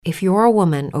If you're a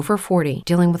woman over 40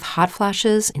 dealing with hot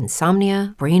flashes,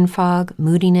 insomnia, brain fog,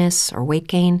 moodiness, or weight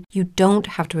gain, you don't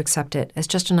have to accept it as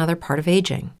just another part of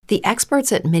aging. The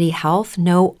experts at MIDI Health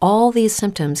know all these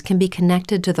symptoms can be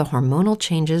connected to the hormonal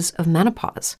changes of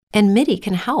menopause. And MIDI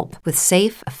can help with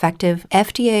safe, effective,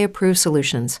 FDA-approved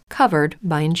solutions covered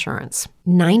by insurance.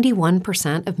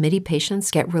 91% of MIDI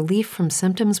patients get relief from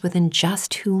symptoms within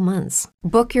just 2 months.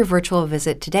 Book your virtual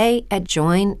visit today at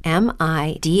joinmidi.com.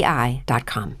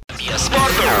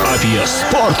 Apie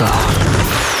sportą.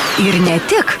 Ir ne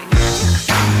tik.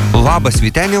 Labas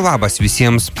Vyteni, labas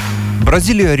visiems.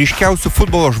 Brazilijoje ryškiausių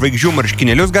futbolo žvaigždžių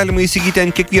marškinėlius galima įsigyti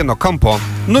ant kiekvieno kampo.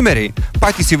 Numeriai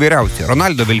patys įvairiausi.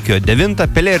 Ronaldo vilkėjo 9,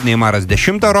 Pelé ir Neymaras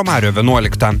 10, Romario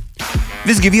 11.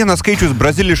 Visgi vienas skaičius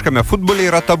braziliškame futbole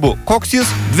yra tabu. Koks jis?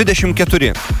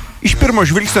 24. Iš pirmo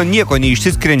žvilgsnio nieko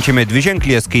neišsiskiriančiame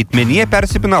dviženklyje skaitmenyje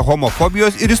persipina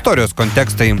homofobijos ir istorijos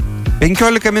kontekstai.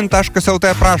 15min.lt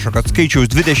prašo, kad skaičiaus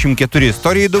 24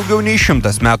 istorijai daugiau nei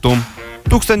 100 metų.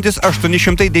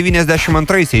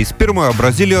 1892-aisiais pirmojo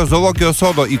Brazilijos zoologijos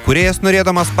sodo įkūrėjas,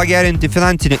 norėdamas pagerinti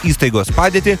finansinę įstaigos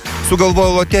padėtį,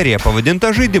 sugalvojo loteriją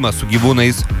pavadintą žaidimas su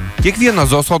gyvūnais.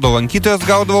 Kiekvienas zoosodo lankytojas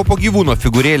gaudavo po gyvūno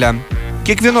figūrėlę.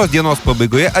 Kiekvienos dienos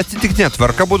pabaigoje atsitiktinė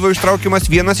tvarka būdavo ištraukiamas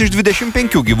vienas iš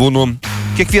 25 gyvūnų.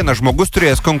 Kiekvienas žmogus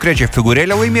turėjęs konkrečią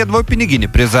figūrėlę laimėdavo piniginį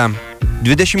prizą.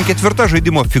 24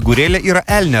 žaidimo figūrėlė yra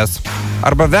elnias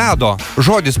arba vedo.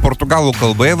 Žodis portugalų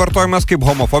kalboje vartojamas kaip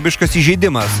homofobiškas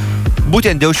įžeidimas.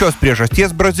 Būtent dėl šios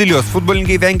priežasties Brazilijos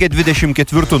futbolininkai vengia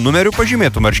 24 numerių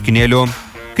pažymėtų marškinėlių.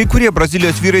 Kai kurie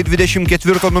Brazilijos vyrai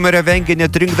 24 numerio vengia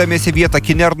net rinkdamiesi vietą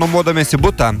kine ar nuomodamiesi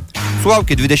butą.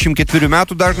 Sulaukę 24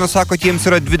 metų dažnas sako, kad jiems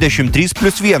yra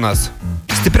 23+1.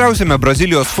 Stipriausiame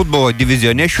Brazilijos futbolo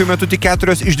divizione šiuo metu tik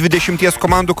 4 iš 20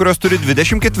 komandų, kurios turi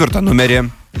 24 numerį.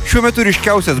 Šiuo metu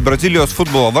ryškiausias Brazilijos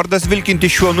futbolo vardas vilkinti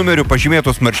šiuo numeriu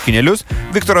pažymėtus marškinėlius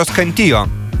Viktoras Kantijo.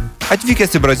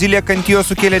 Atvykęs į Braziliją, Kantijo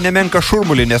sukėlė nemenką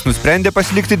šurmulį, nes nusprendė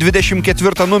pasilikti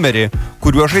 24 numerį,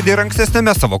 kuriuo žaidė ir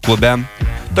ankstesniame savo klube.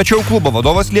 Tačiau klubo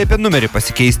vadovas liepė numerį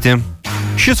pasikeisti.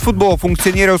 Šis futbolo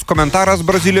funkcionieriaus komentaras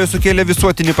Brazilijoje sukėlė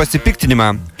visuotinį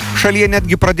pasipiktinimą. Šalyje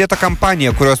netgi pradėta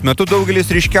kampanija, kurios metu daugelis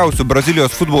ryškiausių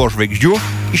Brazilijos futbolo žvaigždžių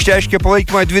išreiškė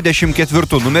palaikymą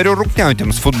 24 numerių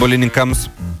rungtyniaujantiems futbolininkams.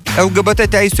 LGBT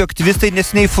teisių aktyvistai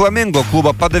neseniai Flamengo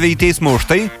klubą padavė į teismą už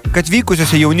tai, kad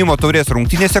vykusiose jaunimo taurės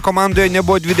rungtynėse komandoje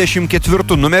nebuvo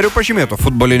 24 numerių pažymėto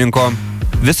futbolininko.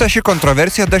 Visa ši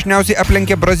kontroversija dažniausiai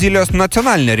aplenkia Brazilijos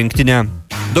nacionalinę rinktinę.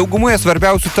 Daugumoje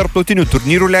svarbiausių tarptautinių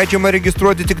turnyrų leidžiama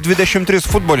registruoti tik 23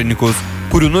 futbolininkus,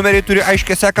 kurių numeriai turi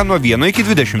aiškę seką nuo 1 iki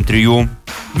 23.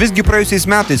 Visgi praėjusiais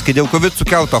metais, kai dėl COVID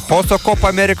sukelto chaoso, Copa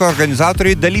America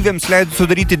organizatoriai dalyviams leido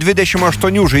sudaryti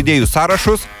 28 žaidėjų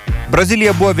sąrašus,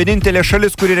 Brazilija buvo vienintelė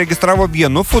šalis, kuri registravo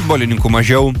vienu futbolininku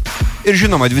mažiau. Ir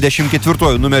žinoma,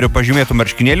 24 numeriu pažymėtų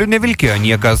marškinėlių nevilkėjo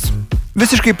niekas.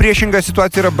 Visiškai priešinga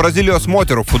situacija yra Brazilijos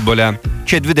moterų futbole.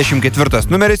 Čia 24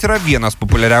 numeris yra vienas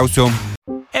populiariausių.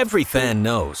 Every fan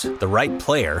knows the right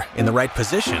player in the right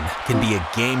position can be a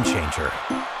game changer.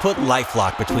 Put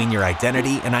LifeLock between your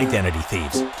identity and identity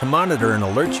thieves to monitor and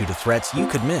alert you to threats you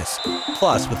could miss.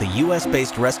 Plus, with a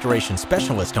US-based restoration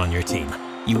specialist on your team,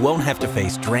 you won't have to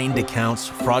face drained accounts,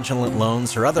 fraudulent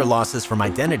loans, or other losses from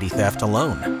identity theft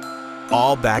alone.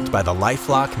 All backed by the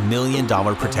LifeLock $1 Million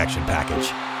Protection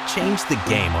Package. Change the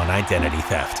game on identity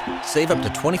theft. Save up to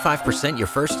 25% your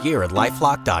first year at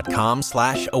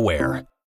LifeLock.com/aware.